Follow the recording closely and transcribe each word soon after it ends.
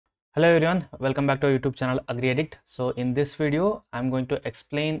Hello everyone, welcome back to our YouTube channel AgriAddict. So in this video, I'm going to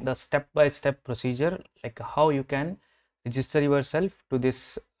explain the step-by-step procedure, like how you can register yourself to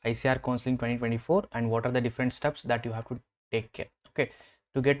this ICAR Counselling 2024 and what are the different steps that you have to take care. Okay,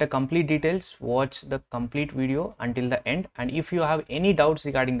 to get the complete details, watch the complete video until the end. And if you have any doubts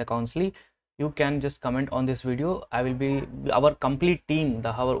regarding the counseling, you can just comment on this video. Our complete team,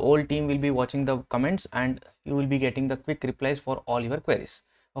 our whole team will be watching the comments and you will be getting the quick replies for all your queries.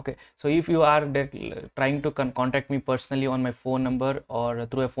 Okay, so if you are trying to contact me personally on my phone number or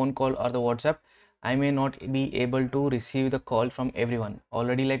through a phone call or the WhatsApp, I may not be able to receive the call from everyone.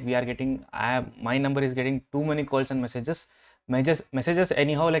 Already, like we are getting, my number is getting too many calls and messages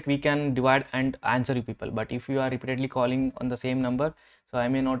anyhow, like we can divide and answer you people. But if you are repeatedly calling on the same number, so I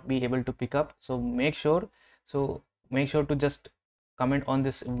may not be able to pick up. So make sure to just comment on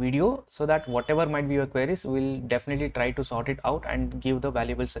this video so that whatever might be your queries, we'll definitely try to sort it out and give the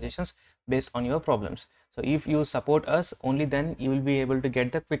valuable suggestions based on your problems. So if you support us, only then you will be able to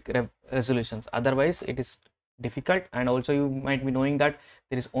get the quick resolutions. Otherwise it is difficult, and also you might be knowing that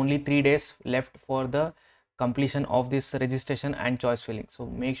there is only 3 days left for the completion of this registration and choice filling. So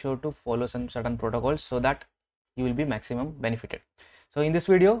make sure to follow some certain protocols so that you will be maximum benefited. So in this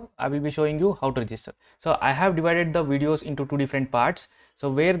video, I will be showing you how to register. So I have divided the videos into two different parts. So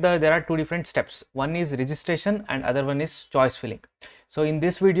where there are two different steps. One is registration and other one is choice filling. So in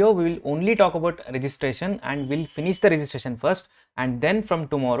this video, we will only talk about registration and we'll finish the registration first. And then from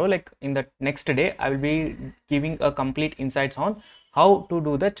tomorrow, like in the next day, I will be giving a complete insights on how to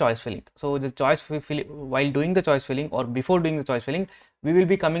do the choice filling. So the choice filling, while doing the choice filling or before doing the choice filling, we will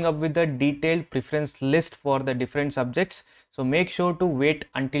be coming up with the detailed preference list for the different subjects. So make sure to wait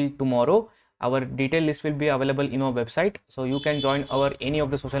until tomorrow. Our detailed list will be available in our website. So you can join any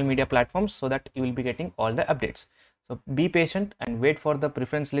of the social media platforms so that you will be getting all the updates. So be patient and wait for the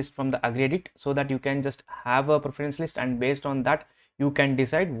preference list from the AgriAddict so that you can just have a preference list, and based on that you can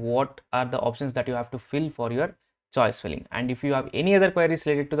decide what are the options that you have to fill for your choice filling. And if you have any other queries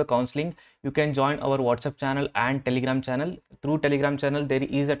related to the counseling, you can join our WhatsApp channel and Telegram channel. Through Telegram channel, there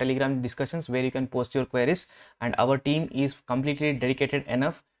is a Telegram discussions where you can post your queries, and our team is completely dedicated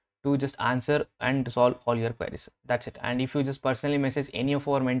enough to just answer and solve all your queries. That's it. And if you just personally message any of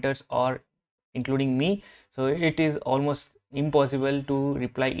our mentors or including me, so it is almost impossible to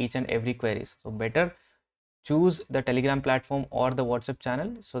reply each and every queries. So better choose the Telegram platform or the WhatsApp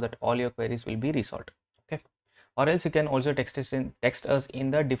channel so that all your queries will be resolved. Okay, or else you can also text us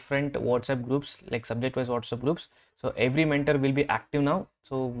in the different WhatsApp groups, like subject wise WhatsApp groups. So every mentor will be active now,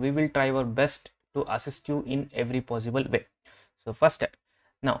 so we will try our best to assist you in every possible way. So first step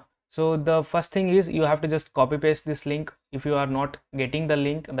now, so the first thing is you have to just copy paste this link. If you are not getting the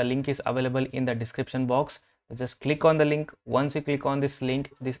link is available in the description box. So just click on the link. Once you click on this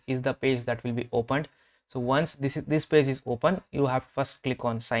link, this is the page that will be opened. So once this page is open, you have to first click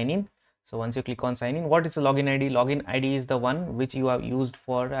on sign in. So once you click on sign in, what is the login ID? Login ID is the one which you have used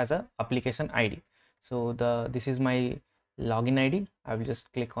for as a application ID. So this is my login ID. I will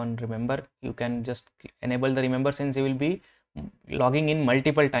just click on remember. You can just enable the remember, since you will be logging in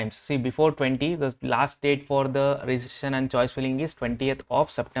multiple times. See, before 20, the last date for the registration and choice filling is 20th of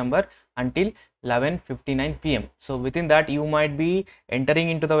September until 11:59 p.m. So within that you might be entering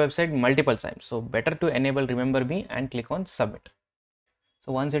into the website multiple times. So better to enable remember me and click on submit.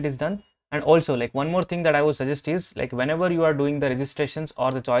 So once it is done, and also like one more thing that I would suggest is, like whenever you are doing the registrations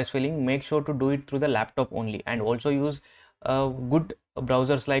or the choice filling, make sure to do it through the laptop only, and also use good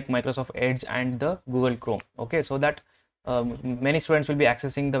browsers like Microsoft Edge and the Google Chrome. Okay, so that many students will be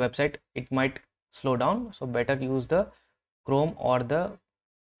accessing the website, it might slow down. So better use the Chrome or the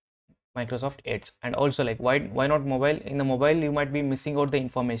Microsoft Edge. And also, like why not mobile? In the mobile you might be missing out the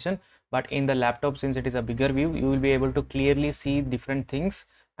information, but in the laptop, since it is a bigger view, you will be able to clearly see different things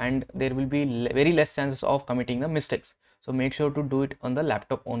and there will be very less chances of committing the mistakes. So make sure to do it on the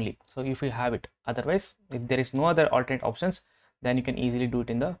laptop only, so if you have it. Otherwise, if there is no other alternate options, then you can easily do it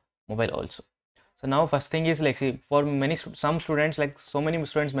in the mobile also. So now first thing is, like, see, for some students, like so many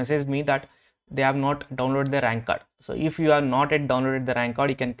students messaged me that they have not downloaded the rank card. So if you are not yet downloaded the rank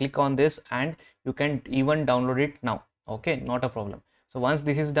card, you can click on this and you can even download it now. Okay, not a problem. So once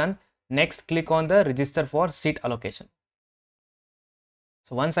this is done, next click on the register for seat allocation.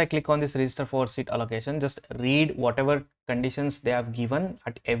 So once I click on this register for seat allocation, just read whatever conditions they have given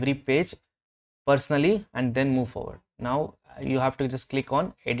at every page personally and then move forward. Now you have to just click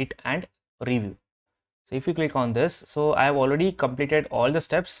on edit and review. So if you click on this, so I have already completed all the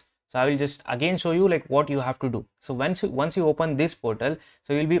steps. So I will just again show you like what you have to do. So once you open this portal,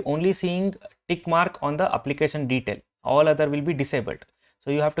 so you'll be only seeing tick mark on the application detail. All other will be disabled.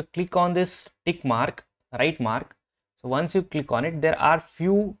 So you have to click on this tick mark, right mark. So once you click on it, there are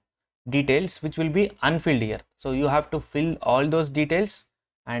few details which will be unfilled here. So you have to fill all those details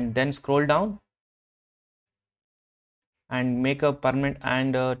and then scroll down and make a permanent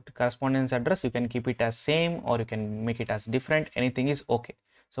and correspondence address. You can keep it as same or you can make it as different. Anything is okay.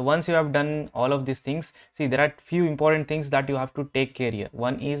 So once you have done all of these things, see, there are few important things that you have to take care here.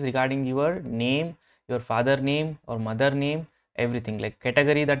 One is regarding your name, your father name or mother name, everything, like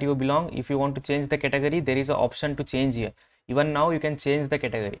category that you belong. If you want to change the category, there is an option to change here. Even now you can change the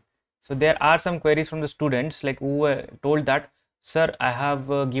category. So there are some queries from the students like who told that, sir, I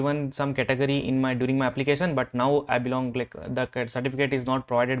have given some category in my during my application, but now I belong, like the certificate is not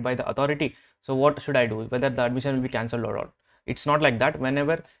provided by the authority. So what should I do? Whether the admission will be cancelled or not? It's not like that.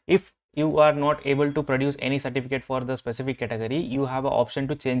 Whenever, if you are not able to produce any certificate for the specific category, you have an option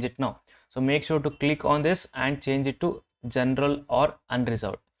to change it now. So make sure to click on this and change it to general or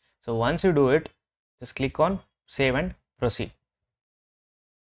unreserved. So once you do it, just click on save and proceed.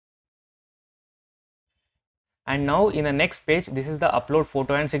 And now in the next page, this is the upload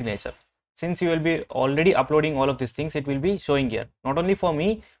photo and signature. Since you will be already uploading all of these things, it will be showing here. Not only for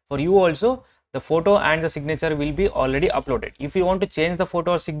me, for you also, the photo and the signature will be already uploaded. If you want to change the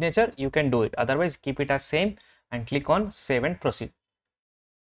photo or signature, you can do it. Otherwise, keep it as same and click on save and proceed.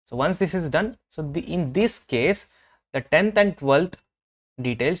 So once this is done, so in this case, the 10th and 12th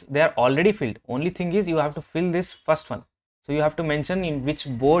details, they are already filled. Only thing is you have to fill this first one. So you have to mention in which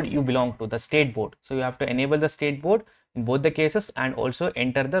board you belong to, the state board. So you have to enable the state board in both the cases and also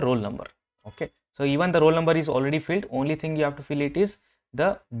enter the roll number. Okay. So even the roll number is already filled. Only thing you have to fill it is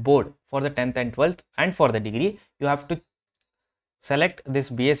the board for the 10th and 12th, and for the degree you have to select this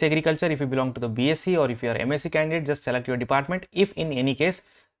BSc Agriculture if you belong to the BSc, or if you are MSc candidate, just select your department. If in any case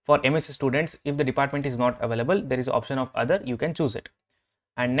for MSc students, if the department is not available, there is option of other, you can choose it.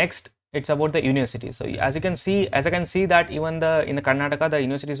 And next, it's about the university. So as I can see that even in the Karnataka, the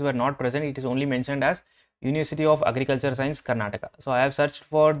universities were not present. It is only mentioned as University of Agriculture Science Karnataka. So I have searched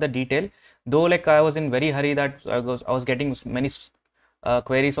for the detail, though like I was in very hurry that I was getting many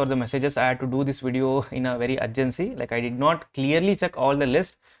queries or the messages. I had to do this video in a very urgency, like I did not clearly check all the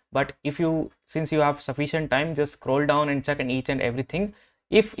list. But if you, since you have sufficient time, just scroll down and check in each and everything.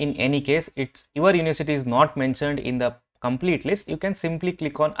 If in any case it's your university is not mentioned in the complete list, you can simply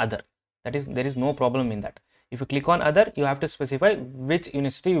click on other. That is, there is no problem in that. If you click on other, you have to specify which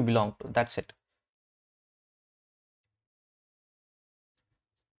university you belong to. That's it.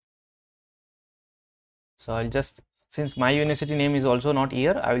 So I'll just, since my university name is also not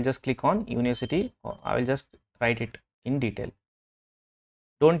here, I will just click on university, or I will just write it in detail.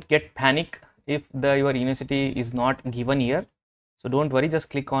 Don't get panic if your university is not given here. So don't worry, just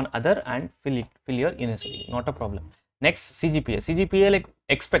click on other and fill your university, not a problem. Next, CGPA like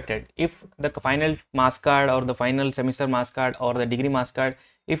expected. If the final marks card or the final semester marks card or the degree marks card,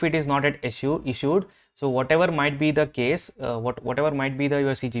 if it is not yet issued, so whatever might be the case, whatever might be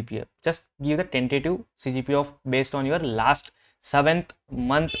your CGPA, just give the tentative CGPA of based on your last 7th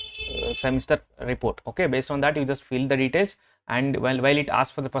month semester report. Okay, based on that you just fill the details, and while it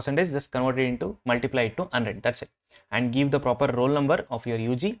asks for the percentage, just convert it into, multiply it to 100. That's it, and give the proper roll number of your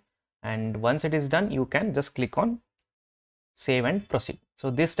UG. And once it is done, you can just click on save and proceed.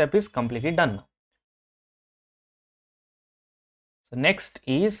 So this step is completely done now. So next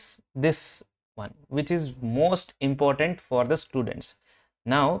is this one, which is most important for the students.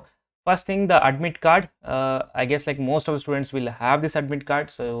 Now first thing, the admit card. I guess like most of the students will have this admit card.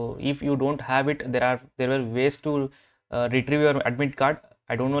 So if you don't have it, there were ways to retrieve your admit card.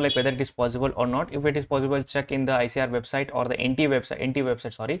 I don't know like whether it is possible or not. If it is possible, check in the ICAR website or the NTA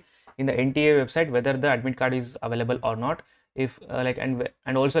website, sorry, in the NTA website, whether the admit card is available or not. If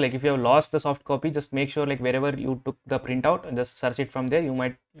and also like if you have lost the soft copy, just make sure like wherever you took the printout and just search it from there, you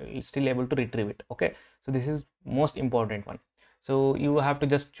might still able to retrieve it. Okay, so this is most important one. So you have to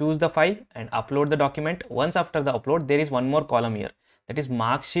just choose the file and upload the document. Once after the upload, there is one more column here, that is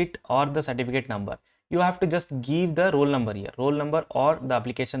mark sheet or the certificate number. You have to just give the roll number here. Roll number or the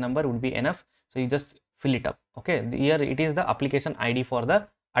application number would be enough. So you just fill it up. Okay, here it is the application ID for the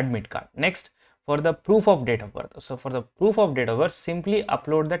admit card. Next, for the proof of date of birth. So for the proof of date of birth, simply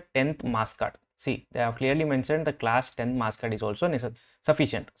upload the 10th marks card. See, they have clearly mentioned the class 10th marks card is also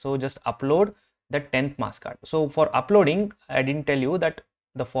sufficient. So just upload the 10th marks card. So for uploading, I didn't tell you that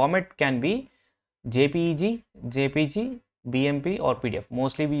the format can be JPEG, BMP or PDF.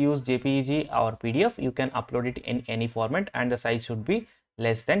 Mostly we use JPEG or PDF. You can upload it in any format and the size should be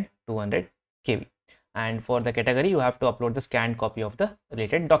less than 200 KB. And for the category, you have to upload the scanned copy of the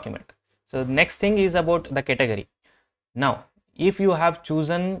related document. So next thing is about the category. Now if you have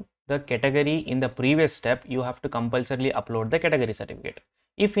chosen the category in the previous step, you have to compulsorily upload the category certificate.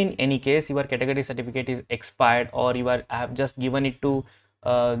 If in any case your category certificate is expired, or you have just given it to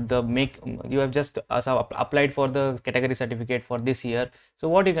you have just applied for the category certificate for this year, so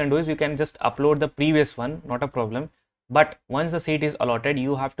what you can do is you can just upload the previous one, not a problem. But once the seat is allotted,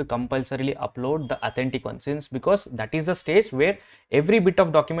 you have to compulsorily upload the authentic one, since because that is the stage where every bit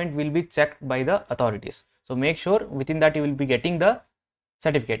of document will be checked by the authorities. So make sure within that you will be getting the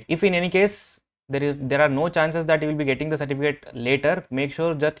certificate. If in any case there are no chances that you will be getting the certificate later, make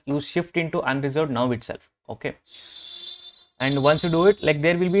sure that you shift into unreserved now itself. Okay, and once you do it, like,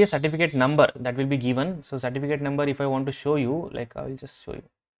 there will be a certificate number that will be given. So certificate number, if I want to show you, like, I will just show you.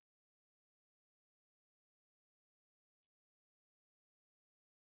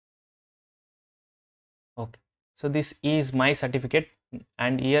 Okay, so this is my certificate,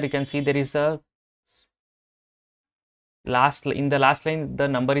 and here you can see there is a in the last line the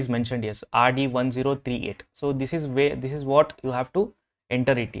number is mentioned, yes, RD1038. So this is what you have to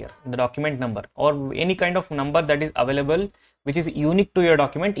enter it here, the document number, or any kind of number that is available which is unique to your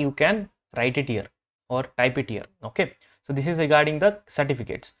document, you can write it here or type it here. Okay, so this is regarding the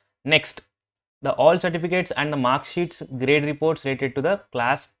certificates. Next, the all certificates and the mark sheets, grade reports related to the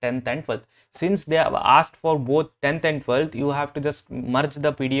class 10th and 12th. Since they have asked for both 10th and 12th, you have to just merge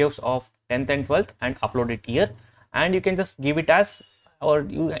the PDFs of 10th and 12th and upload it here, and you can just give it as,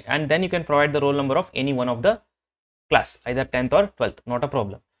 and then you can provide the roll number of any one of the class, either 10th or 12th, not a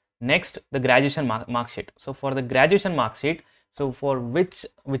problem. Next, the graduation mark sheet. So for the graduation mark sheet, so for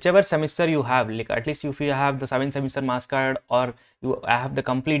whichever semester you have, like at least if you have the 7th semester marks card, or you have the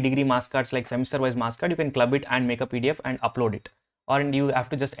complete degree marks cards like semester wise marks card, you can club it and make a PDF and upload it, or you have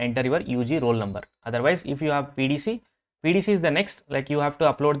to just enter your UG roll number. Otherwise, if you have PDC is the next, like you have to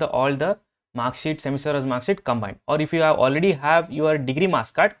upload all the mark sheet, semester as mark sheet combined. Or if you already have your degree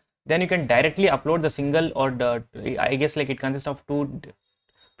marks card, then you can directly upload the single, or the, I guess, like it consists of 2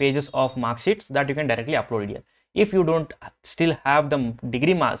 pages of mark sheets that you can directly upload here. If you don't still have the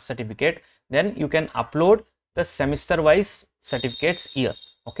degree marks certificate, then you can upload the semester wise certificates here.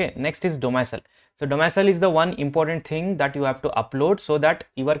 Okay, next is domicile. So domicile is the one important thing that you have to upload, so that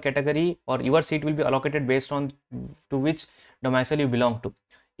your category or your seat will be allocated based on to which domicile you belong to.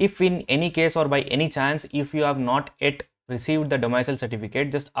 If in any case or by any chance, if you have not yet received the domicile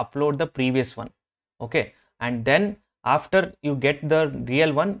certificate, just upload the previous one. Okay, and then after you get the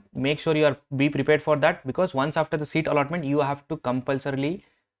real one, make sure you be prepared for that, because once after the seat allotment, you have to compulsorily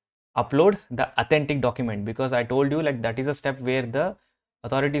upload the authentic document, because I told you, like, that is a step where the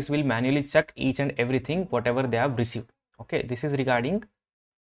authorities will manually check each and everything whatever they have received. Okay, this is regarding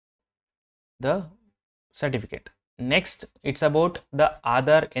the certificate. Next, it's about the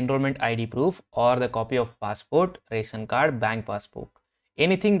Aadhaar enrollment ID proof, or the copy of passport, ration card, bank passbook,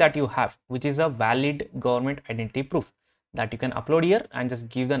 anything that you have which is a valid government identity proof, that you can upload here and just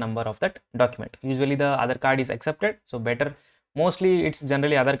give the number of that document. Usually the Aadhaar card is accepted, so better, mostly it's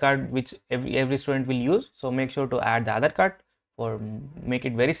generally Aadhaar card which every student will use. So make sure to add the Aadhaar card, or make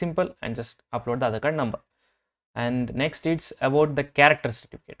it very simple, and just upload the Aadhaar card number. And next, it's about the character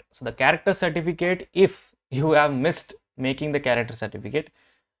certificate. So the character certificate, if you have missed making the character certificate,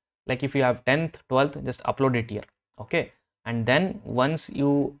 like if you have 10th, 12th, just upload it here. Okay, and then once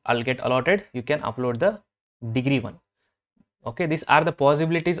I'll get allotted, you can upload the degree one. Okay, these are the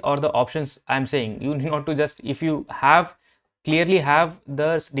possibilities or the options I'm saying. You need not to just, if you clearly have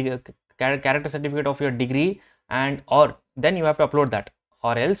the character certificate of your degree, and or then you have to upload that.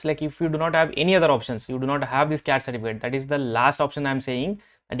 Or else, like, if you do not have any other options, you do not have this CAT certificate, that is the last option I'm saying,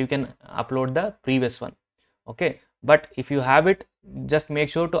 that you can upload the previous one. Okay, but if you have it, just make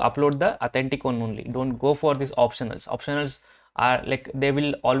sure to upload the authentic one only. Don't go for these optionals are, like, they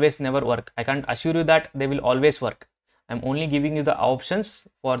will always never work. I can't assure you that they will always work. I'm only giving you the options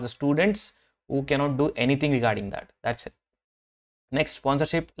for the students who cannot do anything regarding that. That's it. Next,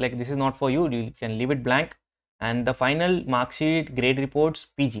 sponsorship, like, this is not for you, you can leave it blank. And the final mark sheet, grade reports,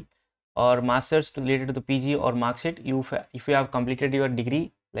 PG or masters related to the PG or mark sheet, if you have completed your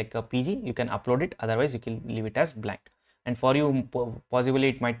degree like a PG, you can upload it. Otherwise, you can leave it as blank. And for you, possibly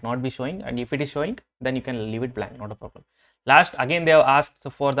it might not be showing, and if it is showing, then you can leave it blank, not a problem. Last, again they have asked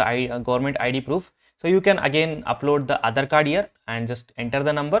for the government ID proof, so you can again upload the Aadhaar card here and just enter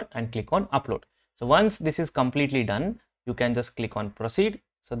the number and click on upload. So once this is completely done, you can just click on proceed.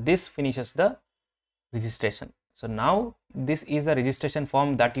 So this finishes the registration. So now this is a registration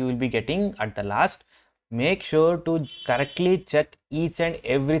form that you will be getting at the last. Make sure to correctly check each and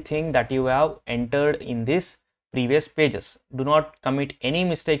everything that you have entered in this previous pages. Do not commit any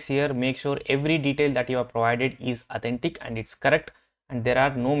mistakes here. Make sure every detail that you have provided is authentic and it's correct and there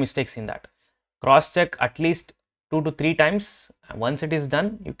are no mistakes in that. Cross check at least 2 to 3 times. Once it is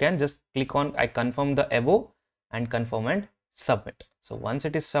done, you can just click on I confirm the above and confirm and submit. So once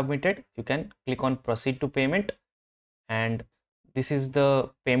it is submitted, you can click on proceed to payment, and this is the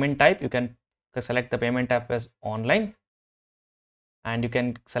payment type. You can select the payment type as online, and you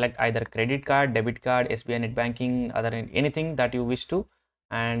can select either credit card, debit card, SBI net banking, other anything that you wish to,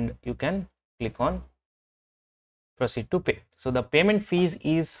 and you can click on proceed to pay. So the payment fees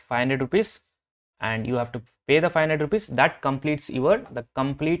is 500 rupees and you have to pay the 500 rupees. That completes the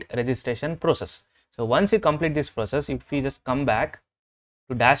complete registration process. So once you complete this process, if you just come back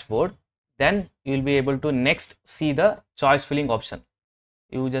to dashboard, then you will be able to next see the choice filling option.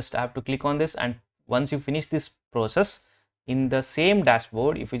 You just have to click on this, and once you finish this process in the same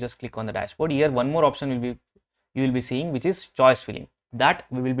dashboard, if you just click on the dashboard here, one more option you will be seeing, which is choice filling. That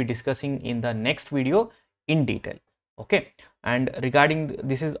we will be discussing in the next video in detail. Okay, and regarding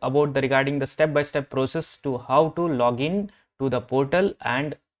this is about regarding the step-by-step process to how to log in to the portal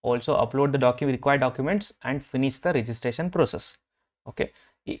and also upload the required documents and finish the registration process. Okay,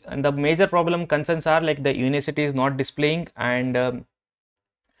 and the major problem concerns are like the university is not displaying, and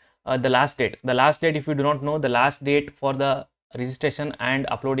the last date, if you do not know, the last date for the registration and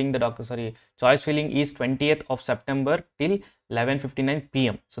uploading the choice filling is 20th of September till 11:59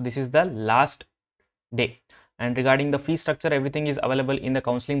 p.m. So this is the last day. And regarding the fee structure, everything is available in the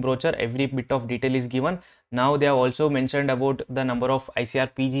counseling brochure. Every bit of detail is given. Now they have also mentioned about the number of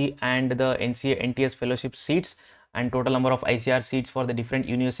ICAR PG and the NCA NTS fellowship seats and total number of ICAR seats for the different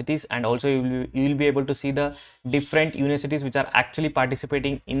universities, and also you will be able to see the different universities which are actually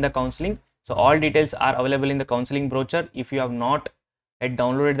participating in the counseling. So all details are available in the counseling brochure. If you have not yet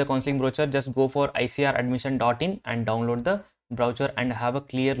downloaded the counseling brochure, just go for icaradmission.in and download the brochure and have a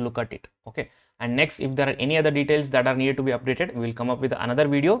clear look at it. Okay, and next, if there are any other details that are needed to be updated, we will come up with another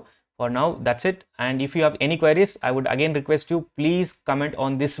video. For now, that's it. And if you have any queries, I would again request you, please comment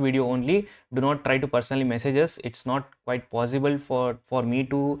on this video only. Do not try to personally message us. It's not quite possible for me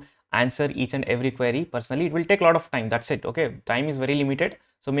to answer each and every query personally. It will take a lot of time. That's it. Okay, time is very limited.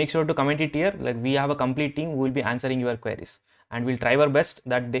 So make sure to comment it here. Like, we have a complete team who will be answering your queries, and we'll try our best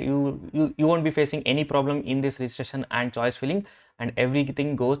that you won't be facing any problem in this registration and choice filling, and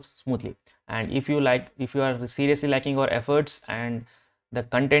everything goes smoothly. And if you are seriously liking our efforts and the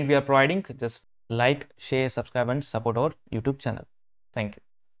content we are providing, just like, share, subscribe and support our YouTube channel. Thank you.